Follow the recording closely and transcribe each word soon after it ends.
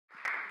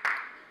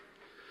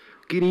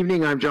Good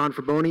evening, I'm John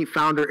Fraboni,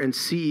 founder and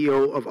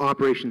CEO of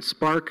Operation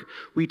Spark.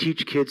 We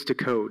teach kids to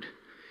code.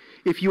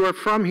 If you are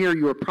from here,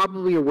 you are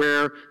probably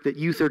aware that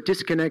youth are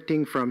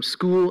disconnecting from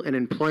school and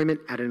employment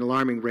at an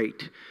alarming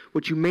rate.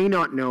 What you may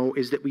not know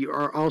is that we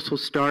are also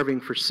starving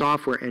for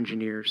software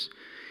engineers.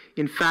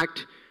 In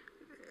fact,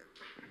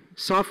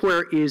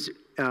 software is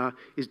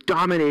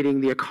dominating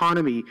the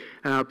economy,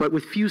 but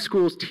with few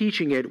schools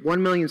teaching it,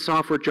 1 million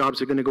software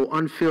jobs are going to go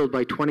unfilled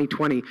by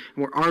 2020, and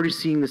we're already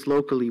seeing this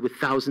locally with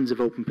thousands of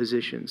open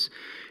positions.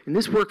 And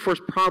this workforce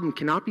problem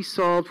cannot be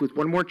solved with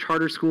one more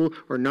charter school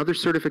or another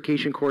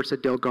certification course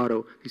at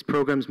Delgado. These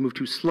programs move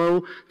too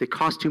slow, they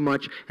cost too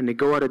much, and they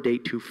go out of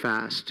date too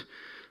fast.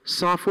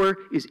 Software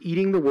is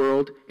eating the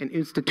world, and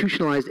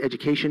institutionalized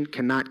education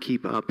cannot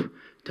keep up.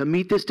 To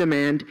meet this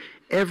demand,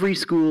 every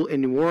school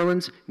in New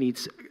Orleans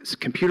needs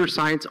computer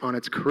science on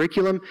its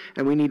curriculum,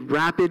 and we need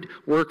rapid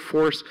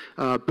workforce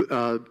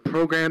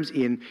programs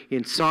in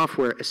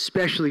software,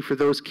 especially for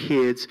those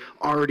kids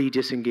already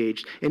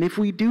disengaged. And if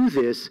we do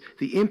this,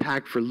 the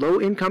impact for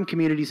low-income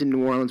communities in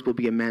New Orleans will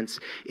be immense.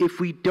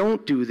 If we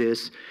don't do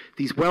this,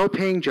 these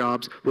well-paying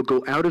jobs will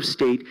go out of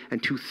state,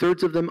 and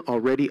 2/3 of them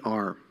already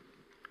are.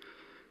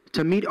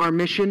 To meet our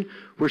mission,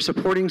 we're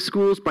supporting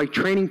schools by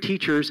training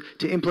teachers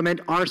to implement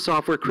our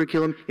software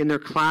curriculum in their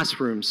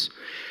classrooms.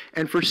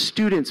 And for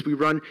students, we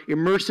run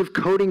immersive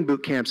coding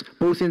boot camps,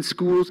 both in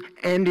schools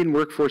and in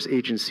workforce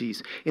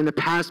agencies. In the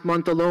past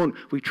month alone,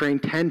 we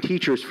trained 10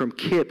 teachers from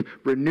KIPP,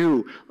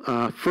 Renew,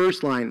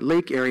 First Line,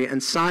 Lake Area, and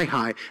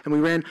Sci-High, and we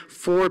ran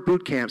 4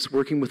 boot camps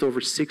working with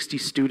over 60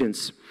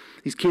 students.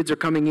 These kids are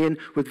coming in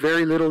with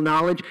very little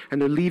knowledge,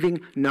 and they're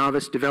leaving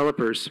novice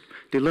developers.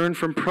 They learn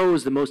from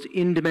pros the most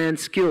in-demand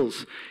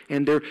skills,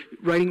 and they're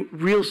writing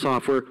real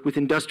software with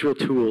industrial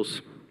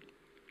tools.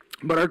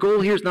 But our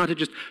goal here is not to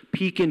just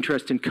pique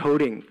interest in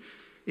coding.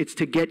 It's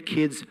to get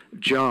kids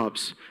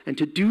jobs. And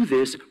to do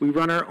this, we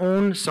run our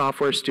own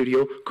software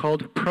studio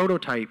called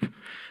Prototype.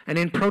 And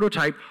in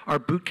Prototype, our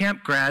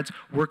bootcamp grads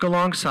work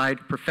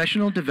alongside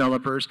professional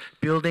developers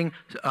building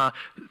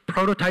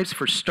prototypes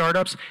for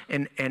startups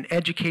and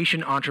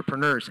education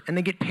entrepreneurs. And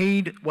they get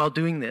paid while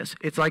doing this.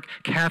 It's like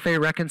Cafe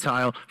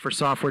Reconcile for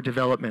software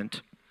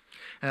development.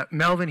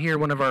 Melvin here,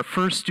 one of our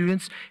first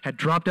students, had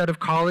dropped out of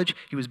college.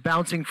 He was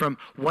bouncing from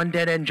one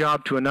dead-end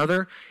job to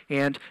another,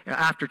 and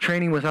after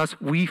training with us,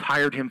 we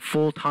hired him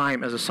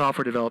full-time as a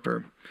software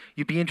developer.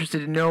 You'd be interested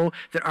to know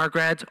that our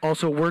grads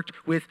also worked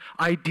with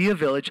Idea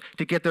Village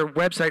to get their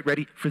website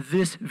ready for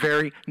this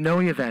very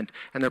Knowing event,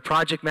 and their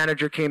project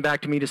manager came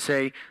back to me to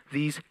say,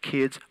 "These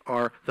kids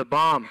are the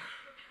bomb."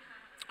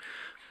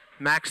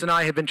 Max and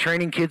I have been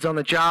training kids on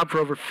the job for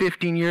over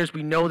 15 years.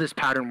 We know this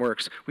pattern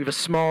works. We have a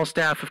small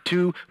staff of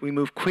 2. We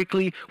move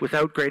quickly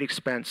without great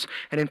expense.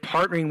 And in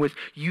partnering with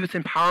Youth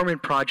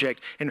Empowerment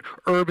Project and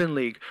Urban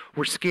League,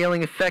 we're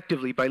scaling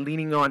effectively by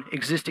leaning on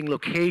existing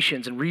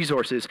locations and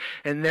resources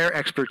and their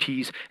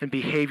expertise in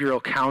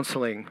behavioral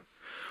counseling.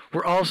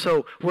 We're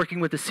also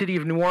working with the City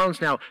of New Orleans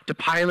now to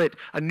pilot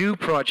a new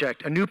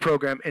project, a new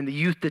program in the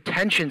Youth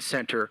Detention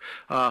Center,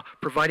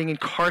 providing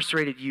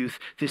incarcerated youth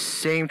this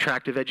same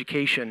tract of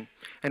education.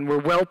 And we're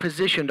well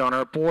positioned on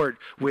our board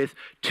with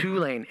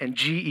Tulane and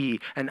GE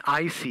and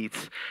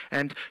iSeats.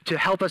 And to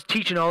help us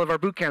teach in all of our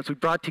boot camps, we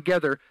brought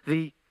together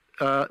the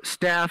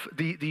staff,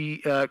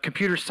 the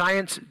computer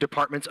science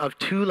departments of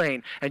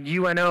Tulane and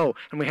UNO,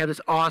 and we have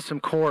this awesome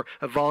core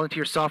of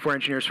volunteer software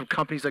engineers from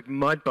companies like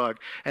Mudbug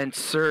and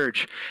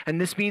Surge. And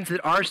this means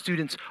that our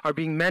students are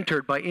being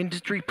mentored by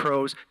industry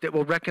pros that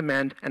will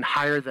recommend and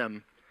hire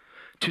them.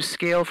 To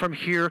scale from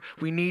here,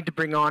 we need to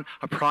bring on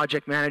a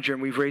project manager,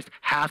 and we've raised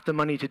half the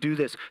money to do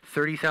this.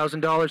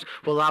 $30,000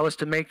 will allow us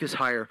to make this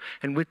hire.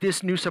 And with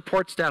this new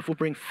support staff, we'll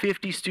bring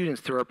 50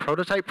 students through our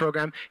Prototype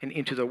program and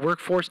into the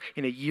workforce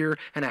in a year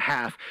and a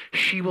half.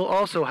 She will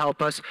also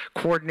help us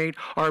coordinate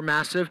our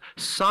massive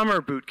summer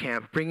boot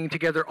camp, bringing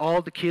together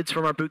all the kids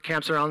from our boot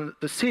camps around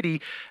the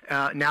city.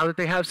 Now that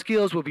they have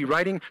skills, we'll be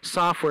writing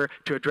software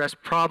to address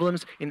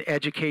problems in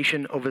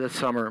education over the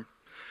summer.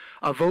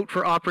 A vote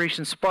for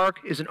Operation Spark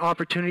is an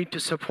opportunity to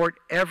support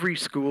every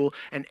school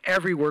and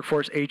every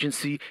workforce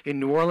agency in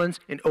New Orleans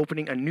in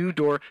opening a new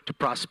door to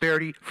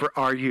prosperity for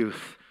our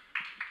youth.